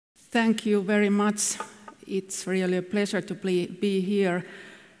Thank you very much. It's really a pleasure to be here.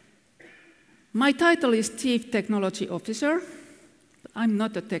 My title is Chief Technology Officer. I'm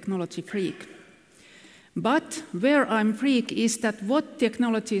not a technology freak. But where I'm freak is that what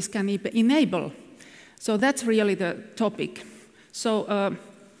technologies can enable. So that's really the topic. So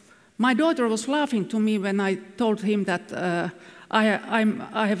my daughter was laughing to me when I told him that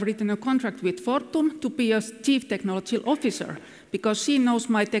I have written a contract with Fortum to be a Chief Technology Officer, because she knows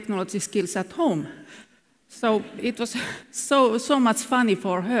my technology skills at home. So it was so much funny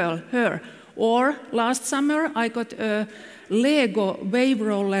for her. Or last summer, I got a Lego wave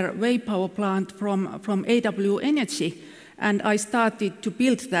roller wave power plant from AW Energy, and I started to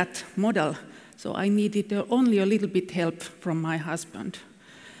build that model. So I needed only a little bit help from my husband.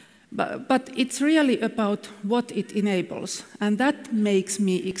 But it's really about what it enables, and that makes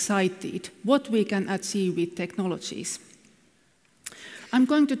me excited, what we can achieve with technologies. I'm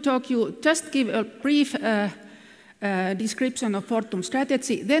going to just give a brief description of Fortum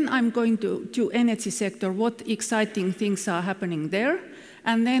strategy, then I'm going to energy sector, what exciting things are happening there,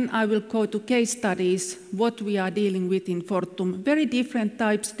 and then I will go to case studies, what we are dealing with in Fortum, very different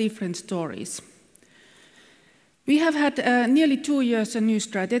types, different stories. We have had nearly 2 years a new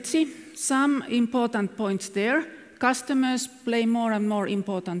strategy, some important points there. Customers play more and more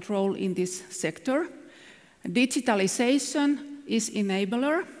important role in this sector. Digitalization is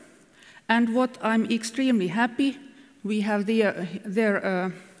enabler, and what I'm extremely happy, we have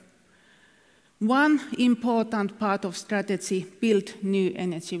one important part of strategy, build new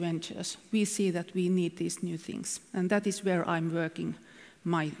energy ventures. We see that we need these new things, and that is where I'm working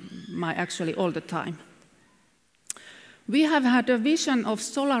actually all the time. We have had a vision of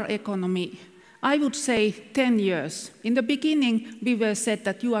solar economy, I would say 10 years. In the beginning, we were said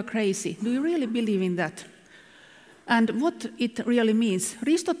that you are crazy. Do you really believe in that? And what it really means.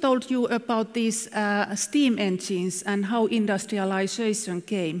 Risto told you about these steam engines and how industrialization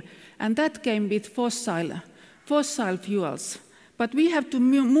came. And that came with fossil fuels. But we have to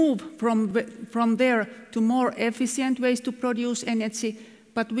move from there to more efficient ways to produce energy,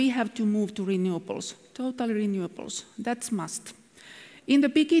 but we have to move to renewables, totally renewables. That's must. In the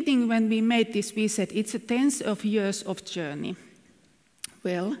beginning, when we made this, we said it's a tens of years of journey.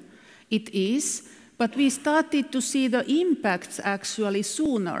 Well, it is. But we started to see the impacts actually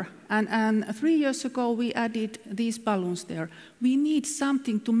sooner. And 3 years ago, we added these balloons there. We need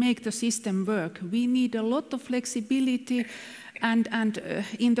something to make the system work. We need a lot of flexibility. And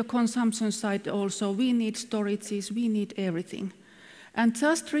in the consumption side also, we need storages, we need everything. And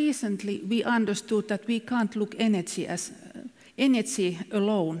just recently, we understood that we can't look energy as energy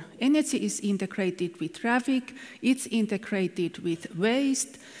alone. Energy is integrated with traffic, it's integrated with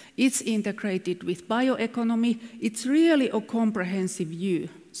waste, it's integrated with bioeconomy. It's really a comprehensive view.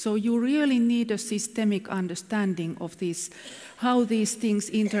 So you really need a systemic understanding of this, how these things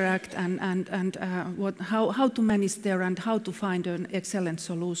interact and how to manage there and how to find excellent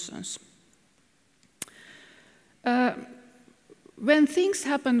solutions. When things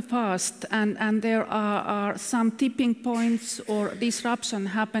happen fast and there are some tipping points or disruption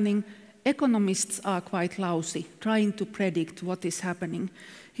happening, economists are quite lousy, trying to predict what is happening.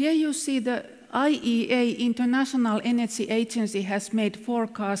 Here you see the IEA, International Energy Agency, has made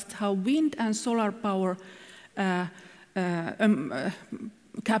forecasts how wind and solar power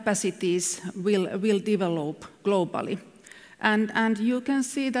capacities will develop globally. And you can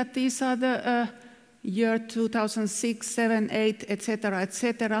see that these are the year 2006, 7, 8,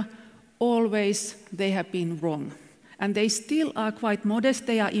 etc., always they have been wrong. And they still are quite modest,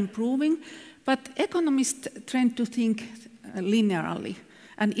 they are improving, but economists tend to think linearly.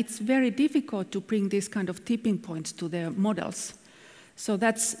 And it's very difficult to bring these kind of tipping points to their models. So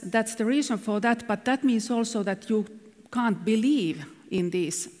that's the reason for that, but that means also that you can't believe in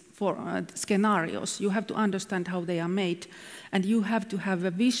these scenarios. You have to understand how they are made, and you have to have a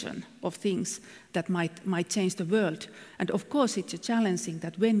vision of things that might change the world. And of course, it's challenging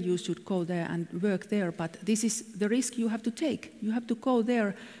that when you should go there and work there, but this is the risk you have to take. You have to go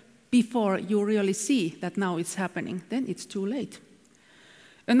there before you really see that now it's happening. Then it's too late.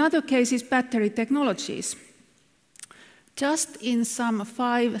 Another case is battery technologies. Just in some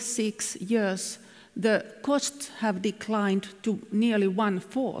 5-6 years, the costs have declined to nearly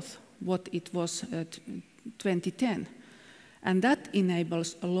 1/4 what it was at 2010. And that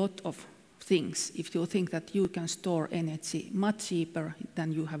enables a lot of things if you think that you can store energy much cheaper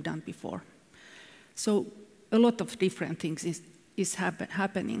than you have done before. So a lot of different things is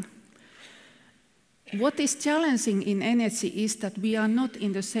happening. What is challenging in energy is that we are not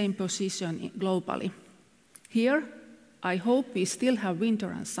in the same position globally. Here, I hope we still have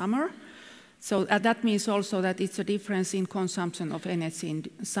winter and summer. So that means also that it's a difference in consumption of energy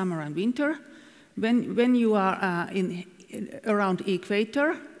in summer and winter. When you are around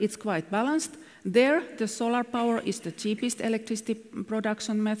equator, it's quite balanced. There, the solar power is the cheapest electricity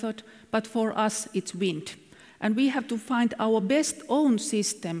production method, but for us, it's wind. And we have to find our best own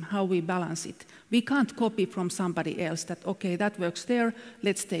system, how we balance it. We can't copy from somebody else that, okay, that works there,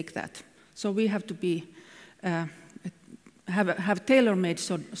 let's take that. So we have to be, have tailor-made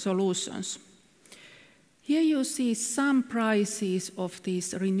solutions. Here you see some prices of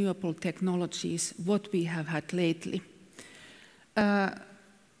these renewable technologies, what we have had lately.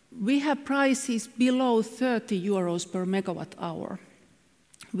 We have prices below 30 euros per megawatt hour,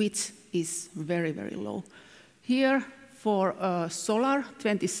 which is very, very low. Here for solar,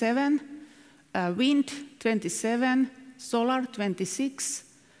 27, wind, 27, solar, 26,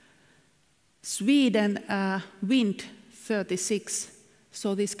 Sweden, wind, 36.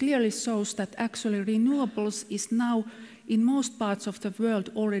 So this clearly shows that actually renewables is now, in most parts of the world,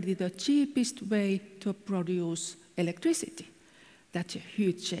 already the cheapest way to produce electricity. That's a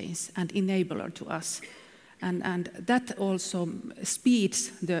huge change and enabler to us. And that also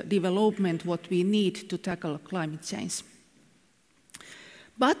speeds the development what we need to tackle climate change.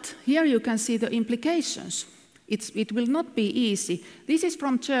 But here you can see the implications. It will not be easy. This is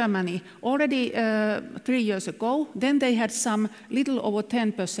from Germany, already 3 years ago. Then they had some little over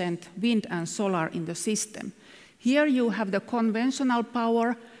 10% wind and solar in the system. Here you have the conventional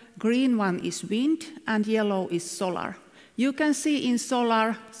power, green one is wind, and yellow is solar. You can see in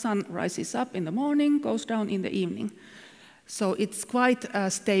solar, sun rises up in the morning, goes down in the evening. So it's quite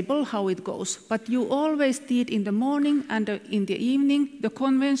stable how it goes. But you always need in the morning and in the evening the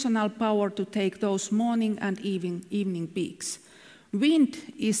conventional power to take those morning and evening peaks. Wind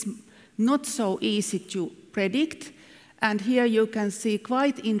is not so easy to predict. And here you can see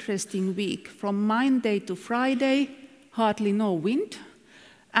quite interesting week. From Monday to Friday, hardly no wind.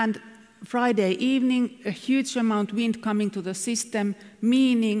 And Friday evening, a huge amount of wind coming to the system,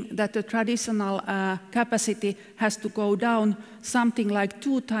 meaning that the traditional capacity has to go down something like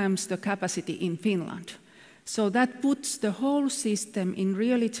 2 times the capacity in Finland. So that puts the whole system in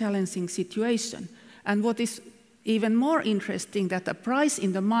really challenging situation. And what is even more interesting, that the price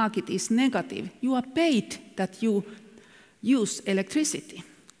in the market is negative. You are paid that you use electricity.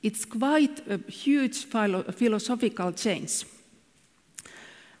 It's quite a huge philosophical change.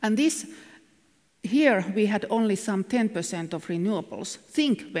 And this, here we had only some 10% of renewables.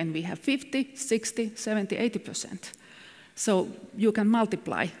 Think when we have 50, 60, 70, 80%. So you can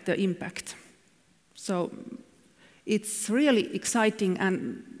multiply the impact. So it's really exciting,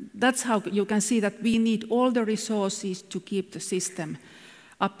 and that's how you can see that we need all the resources to keep the system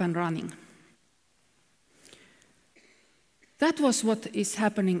up and running. That was what is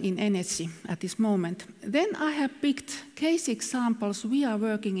happening in energy at this moment. Then I have picked case examples. We are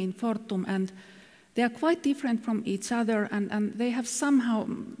working in Fortum, and they are quite different from each other, and they have somehow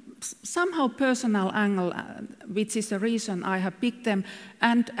personal angle, which is the reason I have picked them.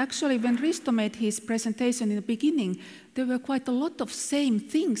 And actually, when Risto made his presentation in the beginning, there were quite a lot of same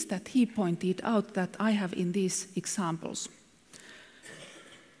things that he pointed out that I have in these examples.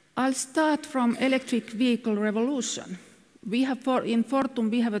 I'll start from electric vehicle revolution. We have in Fortum,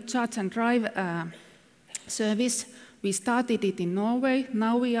 we have a charge and drive service. We started it in Norway.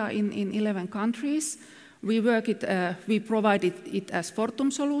 Now we are in 11 countries. We provided it as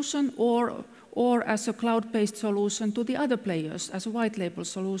Fortum solution or as a cloud-based solution to the other players, as a white label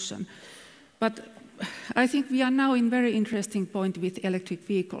solution. But I think we are now in very interesting point with electric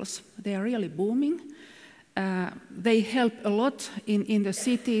vehicles. They are really booming. They help a lot in the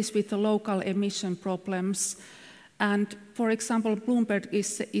cities with the local emission problems. And for example, Bloomberg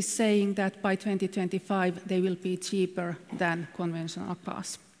is saying that by 2025, they will be cheaper than conventional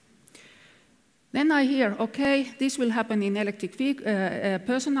cars. Then I hear, okay, this will happen in electric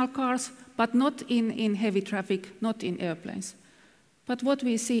personal cars, but not in heavy traffic, not in airplanes. But what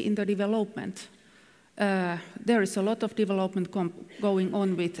we see in the development, there is a lot of development going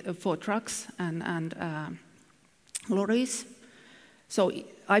on for trucks and lorries. So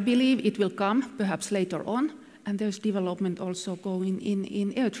I believe it will come perhaps later on. And there's development also going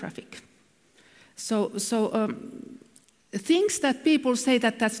in air traffic. So things that people say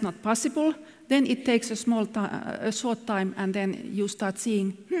that that's not possible, then it takes a short time, and then you start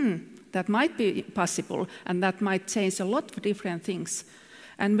seeing, that might be possible, and that might change a lot of different things.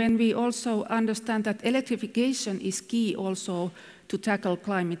 And when we also understand that electrification is key also to tackle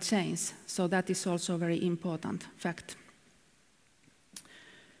climate change, so that is also a very important fact.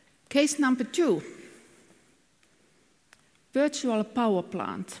 Case number 2. Virtual power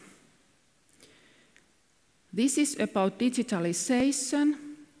plant. This is about digitalization.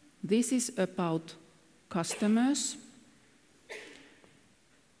 This is about customers,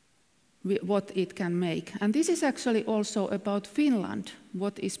 what it can make. And this is actually also about Finland,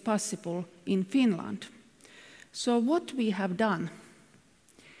 what is possible in Finland. So what we have done,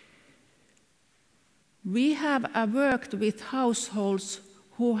 we have worked with households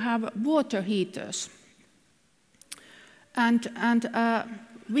who have water heaters. And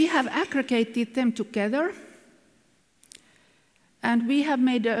we have aggregated them together. And we have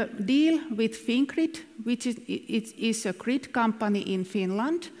made a deal with Fingrid, which is a grid company in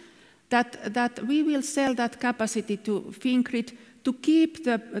Finland, that we will sell that capacity to Fingrid to keep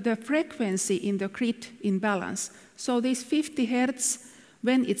the frequency in the grid in balance. So this 50 Hertz,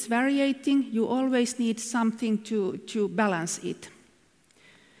 when it's variating, you always need something to balance it.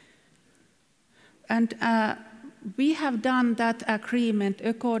 And we have done that agreement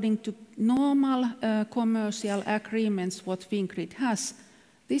according to normal commercial agreements what Fingrid has.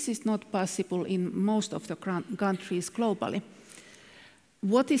 This is not possible in most of the countries globally.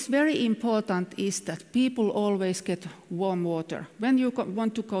 What is very important is that people always get warm water. When you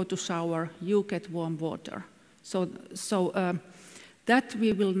want to go to shower, you get warm water. So that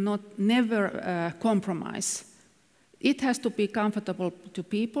we will never compromise. It has to be comfortable to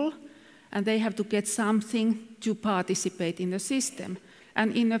people, and they have to get something to participate in the system.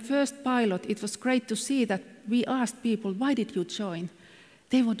 And in the first pilot, it was great to see that we asked people, why did you join?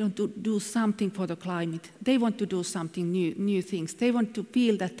 They want to do something for the climate. They want to do something new things. They want to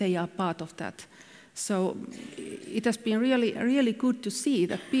feel that they are part of that. So it has been really good to see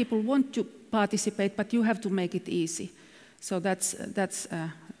that people want to participate, but you have to make it easy. So that's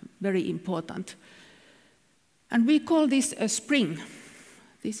very important. And we call this a spring.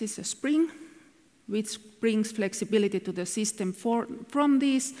 This is a spring which brings flexibility to the system from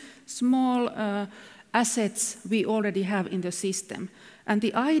these small assets we already have in the system. And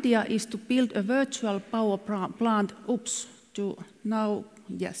the idea is to build a virtual power plant,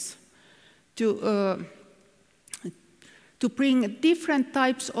 to bring different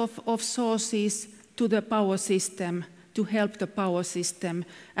types of sources to the power system, to help the power system.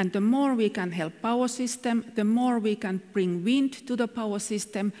 And the more we can help power system, the more we can bring wind to the power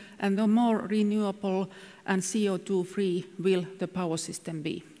system, and the more renewable and CO2-free will the power system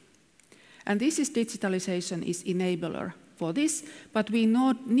be. And this is digitalization is enabler for this, but we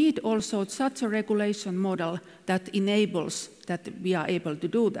need also such a regulation model that enables that we are able to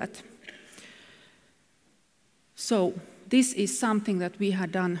do that. So this is something that we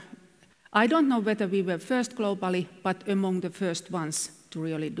have done. I don't know whether we were first globally, but among the first ones to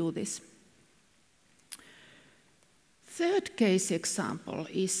really do this. Third case example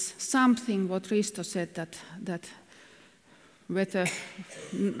is something what Risto said that whether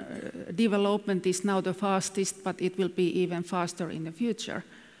development is now the fastest, but it will be even faster in the future.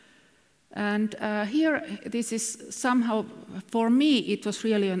 And here, this is somehow, for me, it was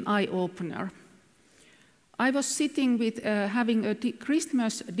really an eye-opener. I was sitting with having a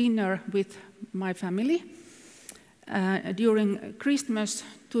Christmas dinner with my family during Christmas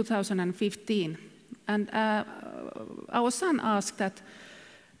 2015. And our son asked that,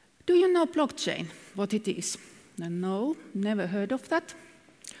 do you know blockchain, what it is? No, never heard of that.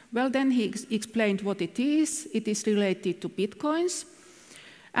 Well, then he explained what it is. It is related to bitcoins.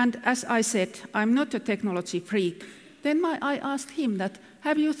 And as I said, I'm not a technology freak. Then I asked him that,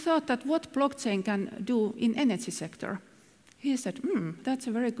 have you thought that what blockchain can do in energy sector? He said, that's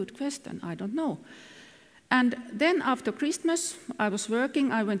a very good question, I don't know. And then after Christmas, I was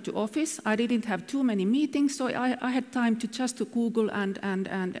working, I went to office, I didn't have too many meetings, so I had time to just to Google and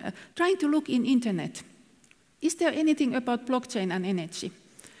trying to look in internet. Is there anything about blockchain and energy?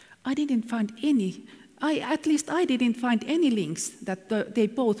 I didn't find any. At least I didn't find any links that they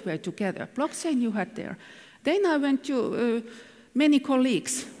both were together. Blockchain you had there. Then I went to many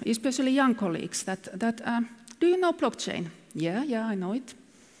colleagues, especially young colleagues, do you know blockchain? Yeah, I know it.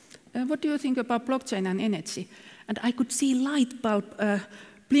 What do you think about blockchain and energy? And I could see light bulb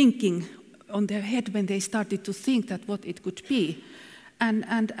blinking on their head when they started to think that what it could be.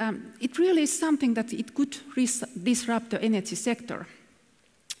 And it really is something that it could disrupt the energy sector.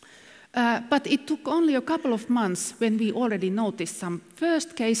 But it took only a couple of months when we already noticed some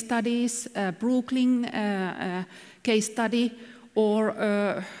first case studies, Brooklyn case study,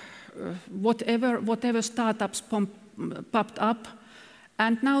 or whatever startups popped up.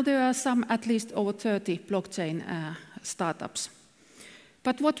 And now there are some, at least over 30 blockchain startups.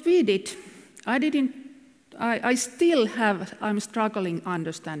 But what we did, I'm struggling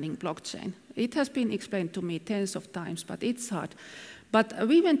understanding blockchain. It has been explained to me tens of times, but it's hard. But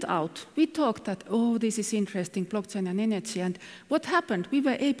we went out, we talked that, oh, this is interesting, blockchain and energy, and what happened? We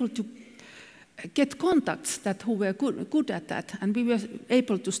were able to get contacts that who were good at that, and we were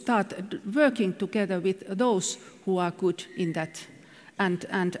able to start working together with those who are good in that, and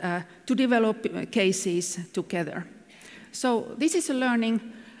to develop cases together. So this is a learning.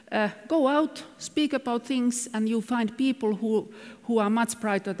 Go out, speak about things, and you find people who are much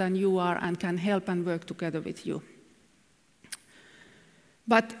brighter than you are and can help and work together with you.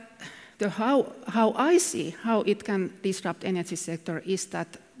 But how I see how it can disrupt energy sector is that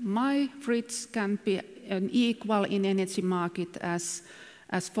my fridge can be an equal in energy market as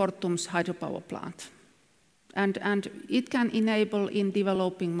Fortum's hydropower plant. And it can enable in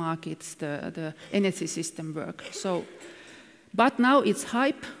developing markets the energy system work. So, but now it's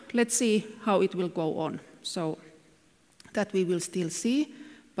hype. Let's see how it will go on. So that we will still see,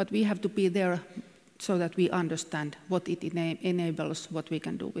 but we have to be there so that we understand what it enables, what we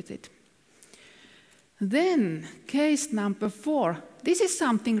can do with it. Then case number 4. This is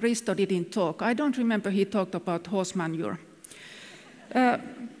something Risto didn't talk. I don't remember he talked about horse manure.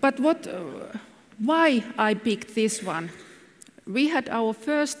 But why I picked this one? We had our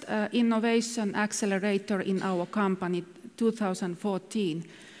first innovation accelerator in our company 2014.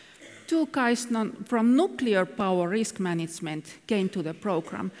 2 guys from nuclear power risk management came to the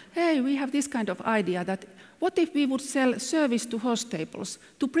program. Hey, we have this kind of idea that what if we would sell service to horse stables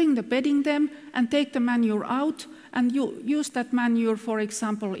to bring the bedding them and take the manure out and use that manure, for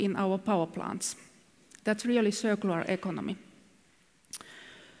example, in our power plants. That's really circular economy.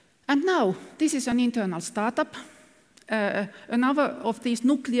 And now, this is an internal startup. Another of these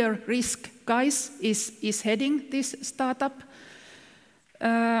nuclear risk guys is heading this startup.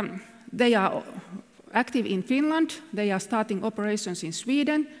 They are active in Finland. They are starting operations in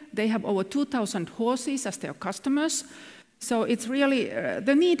Sweden. They have over 2,000 horses as their customers. So it's really,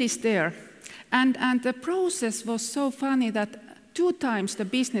 the need is there. And the process was so funny that 2 times the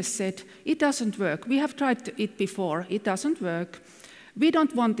business said, it doesn't work. We have tried it before. It doesn't work. We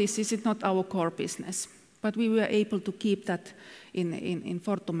don't want this. This is not our core business. But we were able to keep that in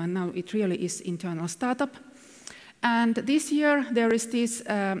Fortum, and now it really is internal startup. And this year there is this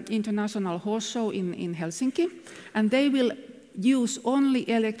international horse show in Helsinki, and they will use only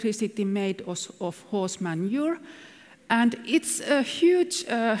electricity made of horse manure. And it's a huge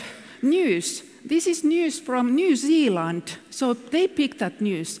news. This is news from New Zealand, so they picked that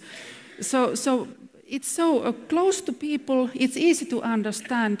news. So it's so close to people, it's easy to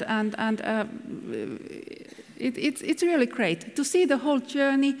understand, and it's really great to see the whole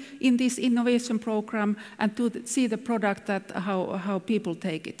journey in this innovation program and to see the product, that how people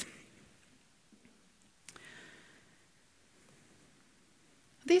take it.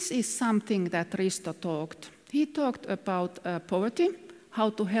 This is something that Risto talked. He talked about poverty, how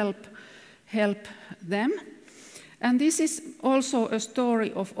to help them. And this is also a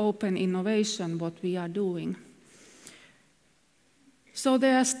story of open innovation, what we are doing. So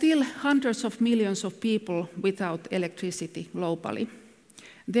there are still hundreds of millions of people without electricity globally.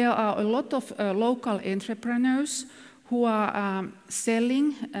 There are a lot of local entrepreneurs who are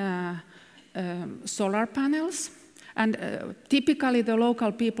selling solar panels, and typically the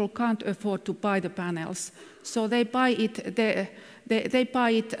local people can't afford to buy the panels, so they buy it. They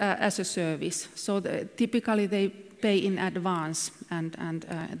buy it as a service. So typically they pay in advance and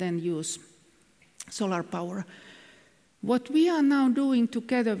then use solar power. What we are now doing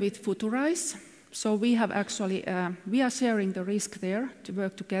together with Futurize, so we have actually, we are sharing the risk there to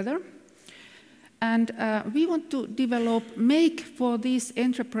work together. And we want to make for these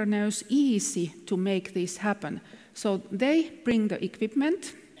entrepreneurs easy to make this happen. So they bring the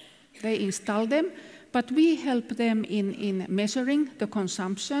equipment, they install them, but we help them in measuring the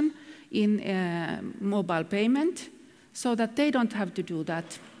consumption, in mobile payment, so that they don't have to do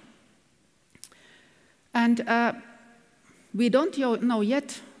that. And we don't know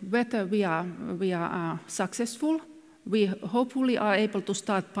yet whether we are successful. We hopefully are able to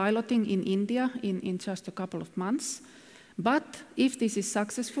start piloting in India in just a couple of months. But if this is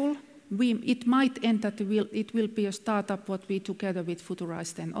successful, it might end that it will be a startup what we together with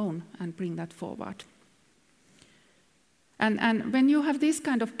Futurize then own and bring that forward. And when you have this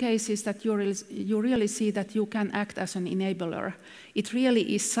kind of cases that you really see that you can act as an enabler, it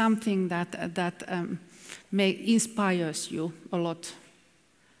really is something that inspires you a lot.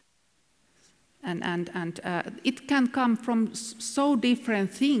 And it can come from so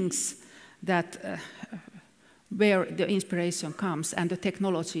different things that where the inspiration comes, and the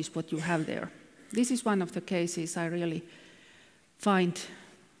technology is what you have there. This is one of the cases I really find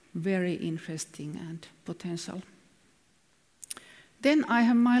very interesting and potential. Then I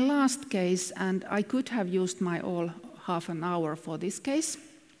have my last case, and I could have used my all half an hour for this case.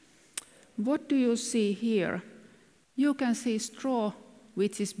 What do you see here? You can see straw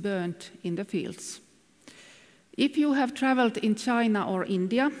which is burnt in the fields. If you have traveled in China or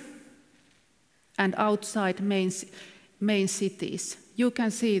India and outside main cities, you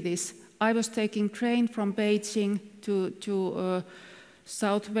can see this. I was taking train from Beijing to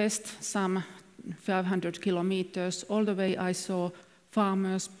southwest, some 500 kilometers. All the way I saw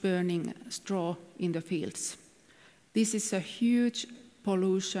farmers burning straw in the fields. This is a huge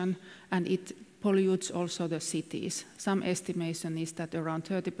pollution, and it pollutes also the cities. Some estimation is that around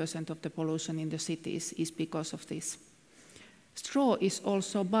 30% of the pollution in the cities is because of this. Straw is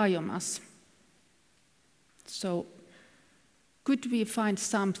also biomass. So could we find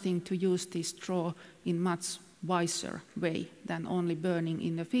something to use this straw in much wiser way than only burning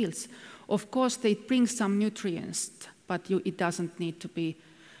in the fields? Of course, they bring some nutrients, but it doesn't need to be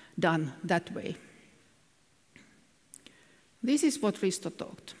done that way. This is what Risto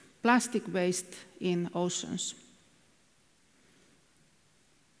talked. Plastic waste in oceans.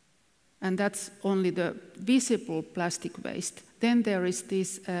 And that's only the visible plastic waste. Then there is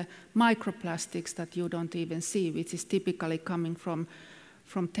these microplastics that you don't even see, which is typically coming from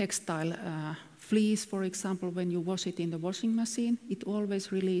textile fleece, for example. When you wash it in the washing machine, it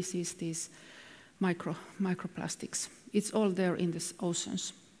always releases these microplastics. It's all there in the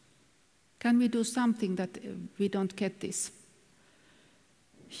oceans. Can we do something that we don't get this?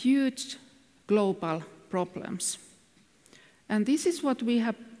 Huge global problems. And this is what we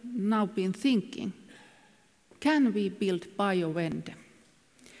have now been thinking. Can we build biowende?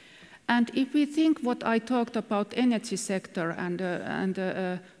 And if we think what I talked about energy sector and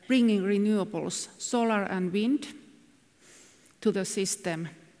bringing renewables, solar and wind, to the system,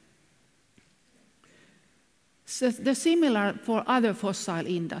 so the similar for other fossil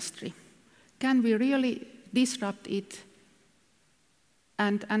industry. Can we really disrupt it?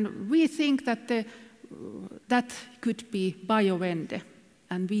 And we think that that could be biowende.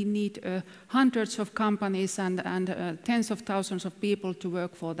 And we need hundreds of companies and tens of thousands of people to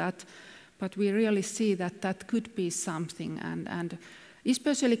work for that. But we really see that that could be something. And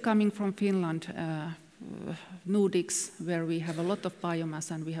especially coming from Finland, Nordics, where we have a lot of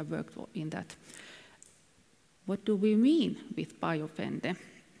biomass and we have worked in that. What do we mean with biowende?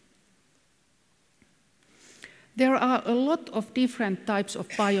 There are a lot of different types of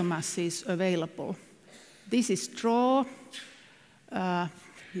biomasses available. This is straw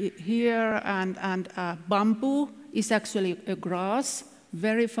here, and bamboo is actually a grass,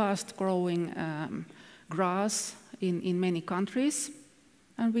 very fast growing grass in many countries.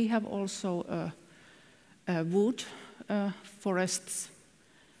 And we have also wood forests.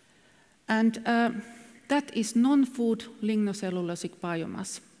 And that is non-food lignocellulosic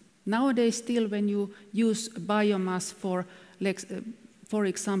biomass. Nowadays, still, when you use biomass for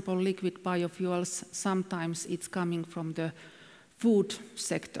example, liquid biofuels, sometimes it's coming from the food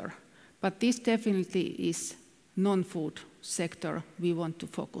sector. But this definitely is non-food sector we want to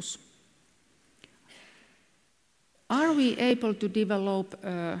focus. Are we able to develop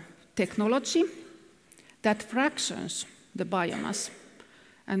technology that fractions the biomass?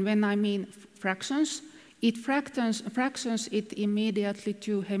 And when I mean fractions, it fractions it immediately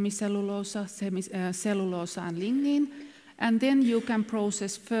to hemicellulose, cellulose and lignin, and then you can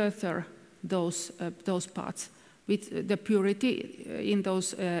process further those parts. With the purity in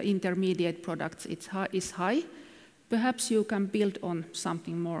those intermediate products is high. Perhaps you can build on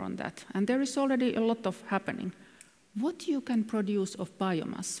something more on that. And there is already a lot of happening. What you can produce of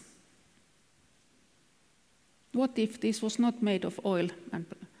biomass? What if this was not made of oil and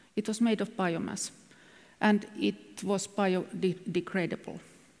it was made of biomass? And it was biodegradable.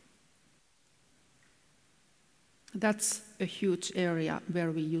 That's a huge area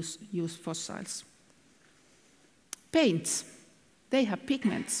where we use fossils. Paints, they have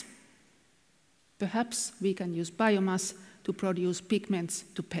pigments. Perhaps we can use biomass to produce pigments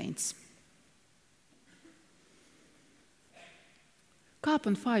to paints.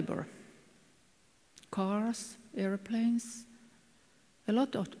 Carbon fiber, cars, airplanes, a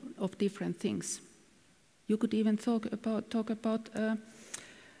lot of different things. You could even talk about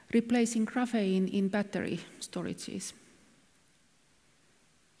replacing graphene in battery storages.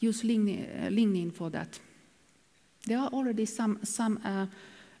 Use lignin for that. There are already some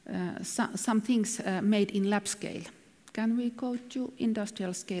things made in lab scale. Can we go to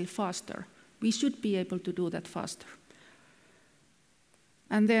industrial scale faster? We should be able to do that faster.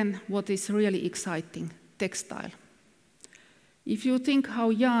 And then what is really exciting, textile. If you think how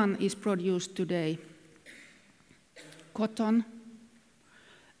yarn is produced today, cotton,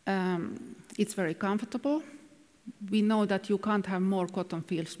 it's very comfortable. We know that you can't have more cotton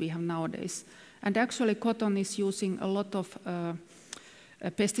fields we have nowadays. And actually cotton is using a lot of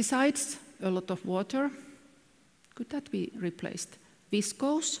pesticides, a lot of water. Could that be replaced?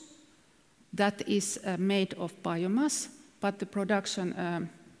 Viscose, that is made of biomass, but the production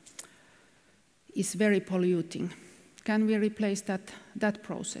is very polluting. Can we replace that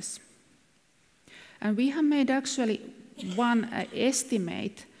process? And we have made actually one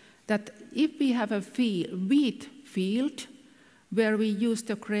estimate that if we have a wheat field where we use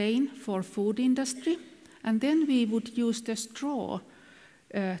the grain for food industry, and then we would use the straw,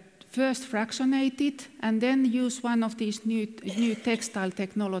 first fractionate it, and then use one of these new textile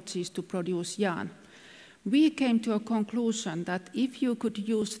technologies to produce yarn. We came to a conclusion that if you could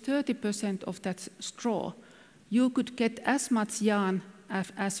use 30% of that straw, you could get as much yarn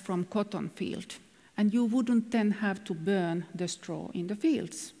as from cotton field, and you wouldn't then have to burn the straw in the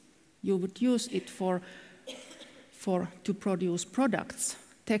fields. You would use it to produce products,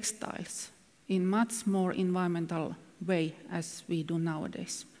 textiles, in much more environmental way as we do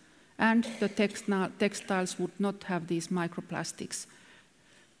nowadays. And the textiles would not have these microplastics,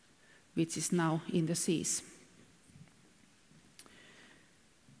 which is now in the seas.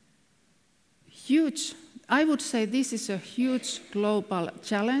 Huge. I would say this is a huge global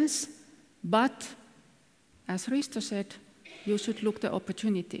challenge, but as Risto said, you should look the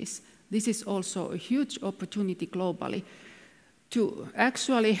opportunities. This is also a huge opportunity globally. To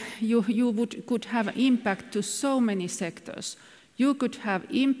actually, you could have impact to so many sectors. You could have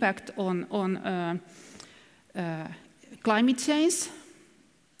impact on climate change.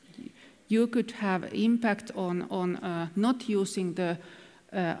 You could have impact on not using the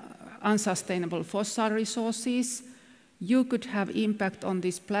unsustainable fossil resources. You could have impact on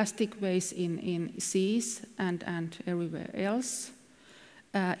this plastic waste in seas and everywhere else.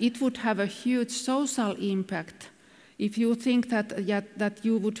 It would have a huge social impact if you think that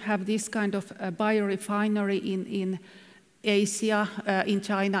you would have this kind of a biorefinery in Asia, in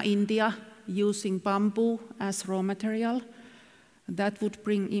China, India, using bamboo as raw material. That would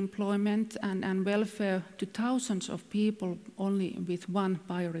bring employment and welfare to thousands of people only with one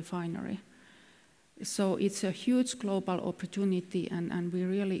biorefinery. So it's a huge global opportunity, and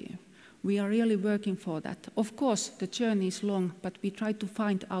we are really working for that. Of course, the journey is long, but we try to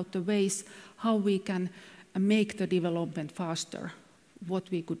find out the ways how we can make the development faster, what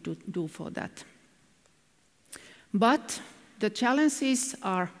we could do for that. But the challenges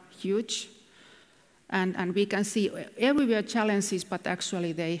are huge, and we can see everywhere challenges, but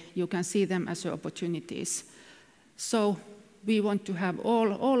actually you can see them as opportunities. So we want to have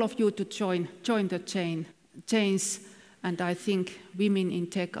all of you to join the change, and I think women in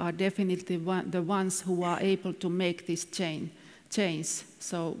tech are definitely the ones who are able to make this change.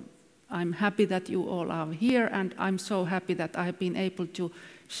 So I'm happy that you all are here, and I'm so happy that I have been able to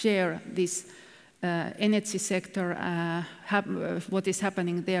share this energy sector, what is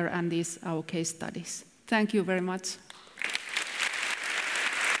happening there, and these our case studies. Thank you very much.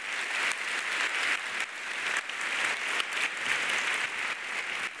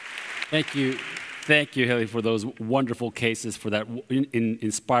 Thank you. Thank you, Heli, for those wonderful cases, for that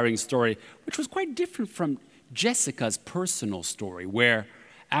inspiring story, which was quite different from Jessica's personal story, where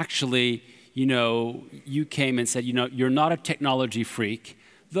actually, you came and said, you're not a technology freak,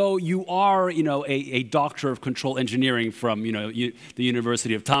 though you are, a doctor of control engineering from, the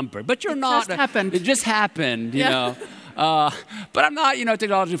University of Tampere. But you're not. It just happened. It just happened, you know. But I'm not,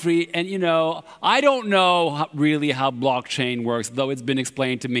 technology free, and I don't know really how blockchain works, though it's been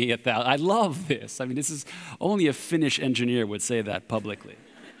explained to me I love this. I mean, this is only a Finnish engineer would say that publicly.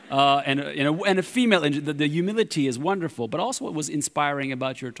 And a female engineer. The humility is wonderful, but also what was inspiring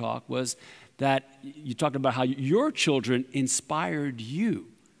about your talk was that you talked about how your children inspired you.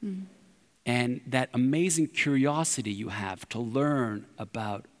 Mm-hmm. And that amazing curiosity you have to learn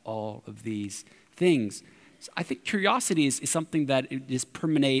about all of these things. So I think curiosity is something that is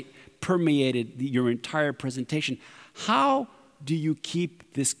permeated your entire presentation. How do you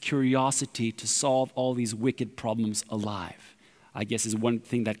keep this curiosity to solve all these wicked problems alive? I guess is one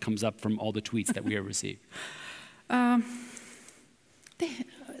thing that comes up from all the tweets that we have received.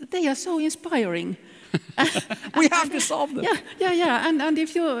 They are so inspiring. We have to solve them. Yeah. And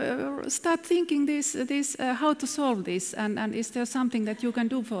if you start thinking how to solve this, and is there something that you can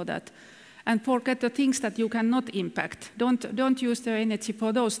do for that, and forget the things that you cannot impact. Don't use the energy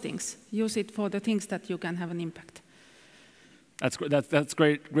for those things. Use it for the things that you can have an impact. That's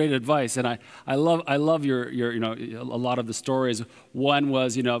great advice, and I love your a lot of the stories. One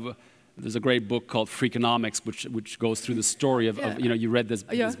was there's a great book called Freakonomics, which goes through the story of you read this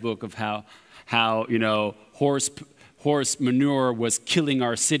book of how horse manure was killing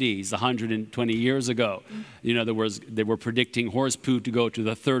our cities 120 years ago. They were predicting horse poo to go to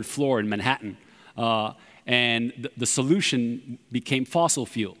the 3rd floor in Manhattan, and the solution became fossil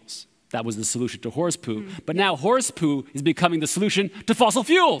fuels. That was the solution to horse poo. But now horse poo is becoming the solution to fossil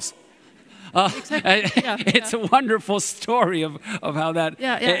fuels. Exactly. It's a wonderful story of how that...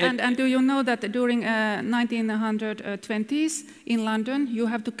 And do you know that during 1920s in London, you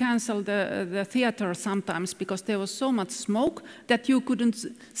have to cancel the theater sometimes because there was so much smoke that you couldn't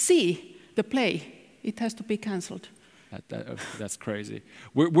see the play. It has to be cancelled. That's crazy.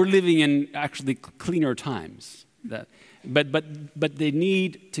 We're living in actually cleaner times. But they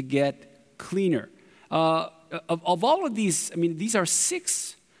need to get cleaner. Of all of these, I mean, these are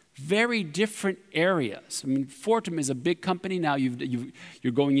 6 very different areas. I mean, Fortum is a big company now.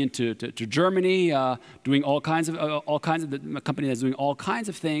 You're going into Germany, doing all kinds of the company that's doing all kinds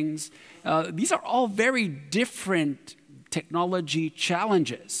of things. These are all very different technology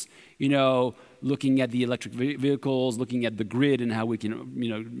challenges. Looking at the electric vehicles, looking at the grid and how we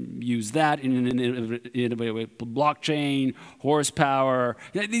can, use that in blockchain, horsepower.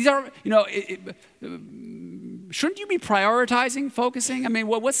 These are, shouldn't you be prioritizing, focusing? I mean,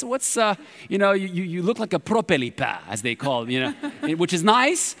 what's you look like a propelipää, as they call it, which is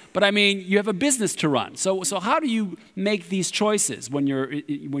nice, but I mean, you have a business to run. So how do you make these choices when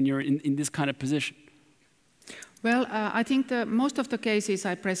you're in this kind of position? Well, I think most of the cases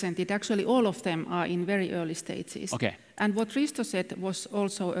I presented, actually all of them are in very early stages. Okay. And what Risto said was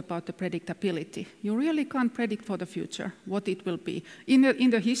also about the predictability. You really can't predict for the future what it will be. In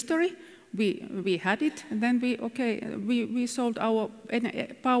the history, we had it, and then we sold our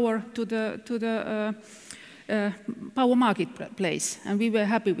power to the power marketplace, and we were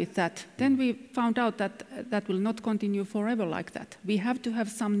happy with that. Then we found out that that will not continue forever like that. We have to have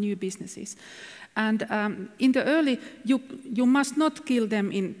some new businesses. And in the early, you must not kill them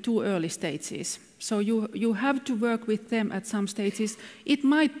in too early stages. So you have to work with them at some stages. It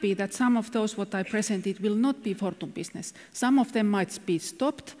might be that some of those what I presented will not be Fortum business. Some of them might be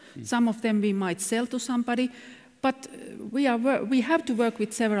stopped. Some of them we might sell to somebody. But we have to work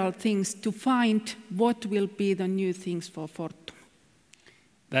with several things to find what will be the new things for Fortum.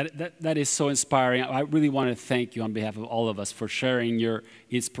 That is so inspiring. I really want to thank you on behalf of all of us for sharing your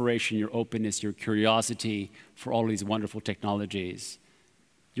inspiration, your openness, your curiosity for all these wonderful technologies.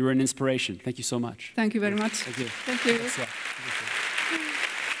 You're an inspiration. Thank you so much. Thank you very much. Thank you. Thank you. Yes,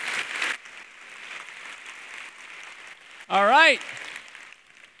 all right.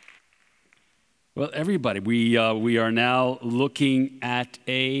 Well, everybody, we are now looking at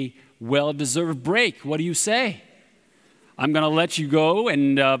a well-deserved break. What do you say? I'm going to let you go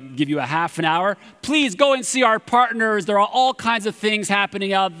and give you a half an hour. Please go and see our partners. There are all kinds of things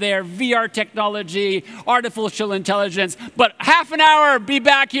happening out there. VR technology, artificial intelligence. But half an hour, be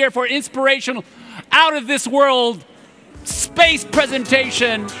back here for inspirational, out of this world space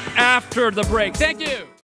presentation after the break. Thank you.